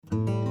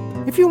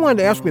If you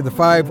wanted to ask me the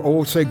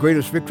 5, say,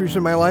 greatest victories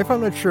in my life, I'm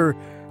not sure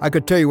I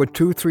could tell you what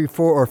 2, 3,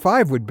 4, or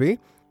 5 would be,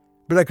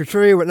 but I could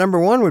show you what number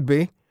 1 would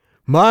be.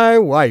 My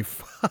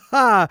wife.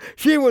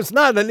 She was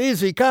not an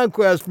easy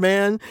conquest,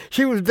 man.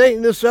 She was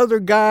dating this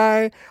other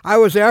guy. I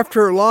was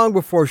after her long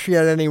before she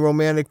had any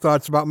romantic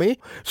thoughts about me.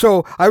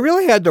 So I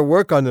really had to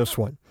work on this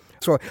one.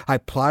 So I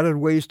plotted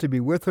ways to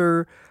be with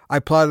her. I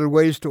plotted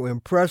ways to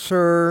impress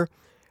her.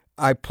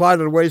 I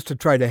plotted ways to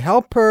try to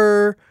help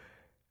her.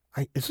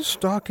 Is this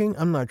stalking?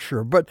 I'm not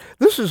sure. But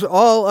this is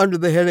all under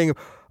the heading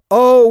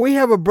of, we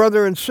have a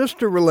brother and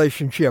sister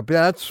relationship.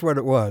 That's what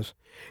it was.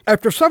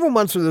 After several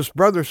months of this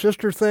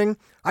brother-sister thing,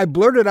 I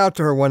blurted out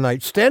to her one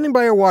night, standing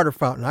by a water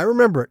fountain. I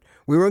remember it.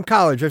 We were in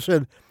college. I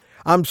said,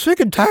 I'm sick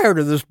and tired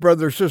of this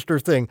brother-sister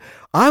thing.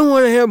 I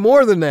want to have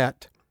more than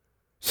that.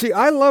 See,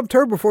 I loved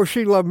her before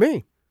she loved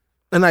me,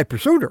 and I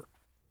pursued her.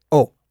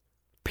 Oh,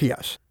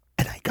 P.S.,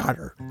 and I got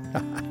her.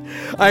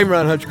 I'm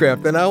Ron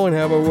Hutchcraft, and I want to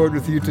have a word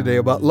with you today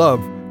about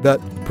love that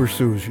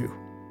pursues you.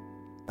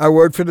 Our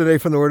word for today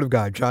from the Word of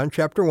God, John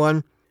chapter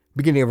 1,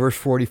 beginning of verse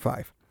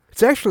 45.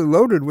 It's actually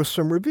loaded with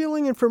some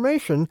revealing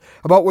information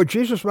about what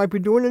Jesus might be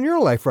doing in your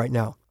life right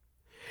now.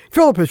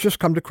 Philip has just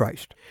come to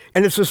Christ,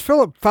 and it says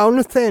Philip found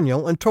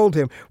Nathanael and told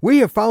him, we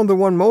have found the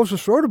one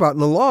Moses wrote about in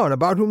the law and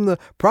about whom the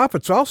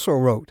prophets also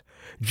wrote,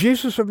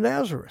 Jesus of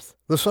Nazareth,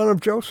 the son of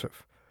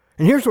Joseph.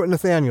 And here's what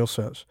Nathanael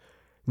says,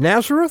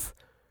 Nazareth?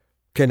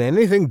 Can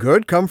anything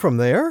good come from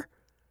there?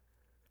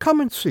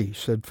 Come and see,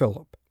 said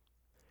Philip.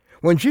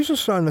 When Jesus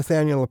saw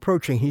Nathanael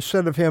approaching, he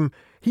said of him,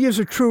 he is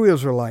a true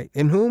Israelite,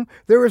 in whom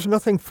there is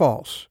nothing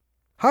false.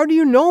 How do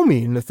you know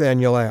me?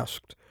 Nathanael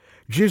asked.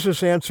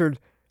 Jesus answered,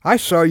 I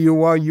saw you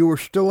while you were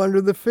still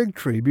under the fig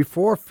tree,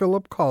 before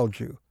Philip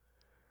called you.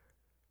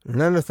 And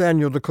then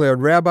Nathanael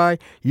declared, Rabbi,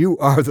 you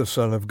are the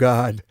Son of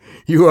God.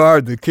 You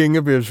are the King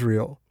of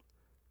Israel.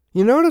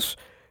 You notice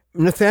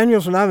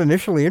Nathanael's not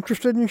initially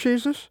interested in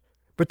Jesus,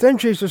 but then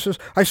Jesus says,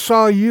 I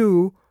saw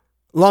you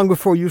long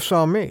before you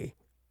saw me.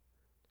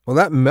 Well,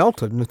 that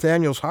melted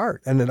Nathanael's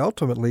heart, and it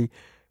ultimately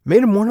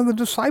made him one of the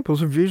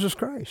disciples of Jesus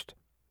Christ.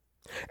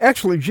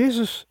 Actually,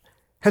 Jesus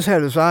has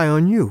had his eye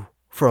on you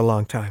for a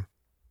long time.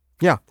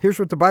 Yeah, here's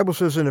what the Bible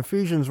says in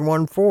Ephesians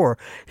 1:4.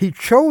 He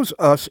chose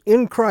us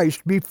in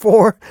Christ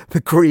before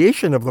the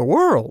creation of the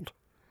world.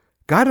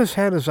 God has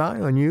had his eye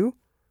on you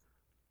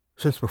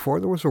since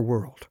before there was a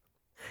world.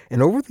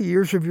 And over the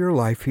years of your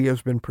life, he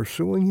has been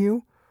pursuing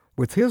you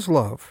with his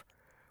love,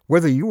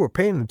 whether you were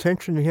paying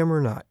attention to him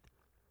or not.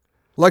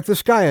 Like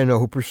this guy I know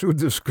who pursued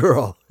this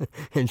girl,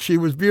 and she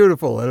was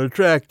beautiful and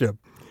attractive.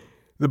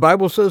 The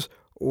Bible says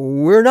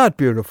we're not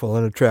beautiful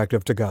and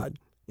attractive to God.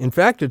 In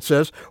fact, it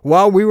says,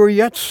 while we were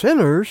yet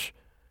sinners,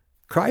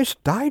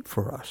 Christ died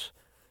for us.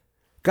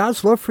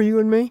 God's love for you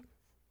and me,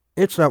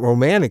 it's not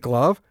romantic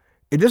love.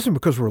 It isn't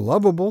because we're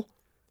lovable.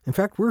 In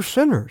fact, we're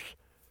sinners.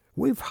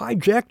 We've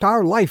hijacked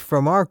our life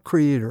from our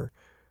Creator,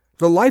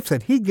 the life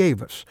that he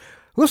gave us.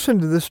 Listen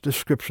to this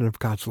description of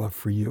God's love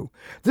for you.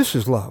 This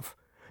is love.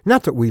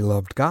 Not that we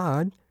loved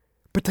God,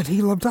 but that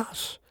he loved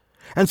us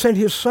and sent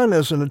his Son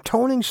as an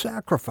atoning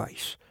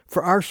sacrifice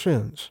for our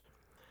sins.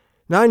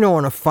 Now, I know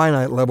on a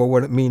finite level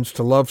what it means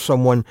to love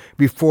someone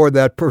before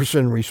that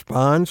person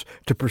responds,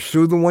 to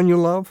pursue the one you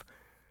love.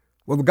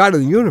 Well, the God of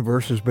the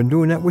universe has been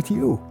doing that with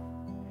you.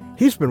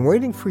 He's been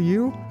waiting for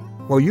you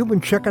while you've been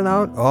checking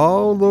out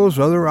all those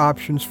other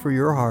options for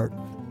your heart.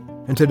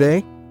 And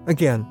today,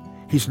 again,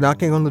 he's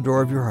knocking on the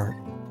door of your heart,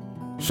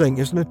 saying,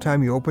 isn't it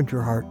time you opened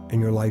your heart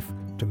and your life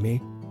to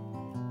me?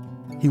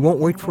 He won't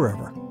wait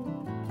forever.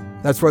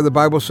 That's why the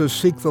Bible says,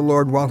 seek the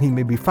Lord while he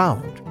may be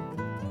found.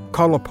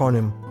 Call upon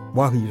him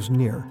while he is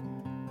near.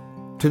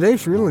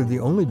 Today's really the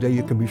only day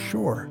you can be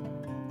sure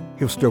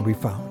he'll still be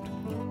found.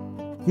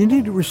 You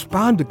need to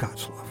respond to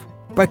God's love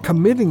by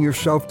committing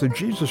yourself to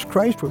Jesus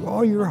Christ with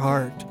all your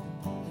heart.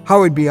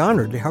 How I'd be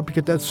honored to help you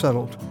get that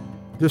settled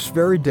this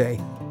very day.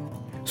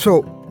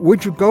 So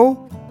would you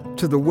go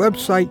to the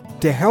website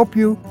to help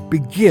you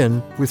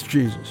begin with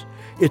Jesus?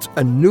 It's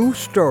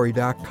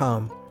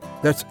anewstory.com.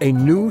 That's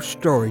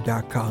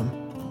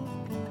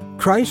anewstory.com.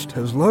 Christ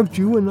has loved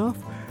you enough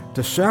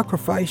to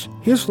sacrifice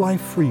his life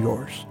for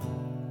yours.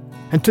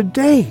 And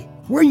today,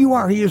 where you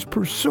are, he is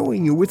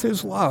pursuing you with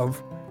his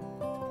love.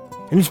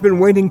 And he's been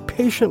waiting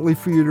patiently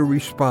for you to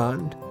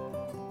respond.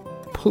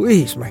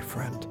 Please, my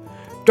friend,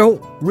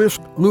 don't risk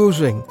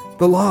losing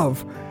the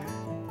love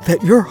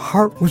that your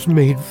heart was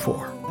made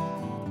for.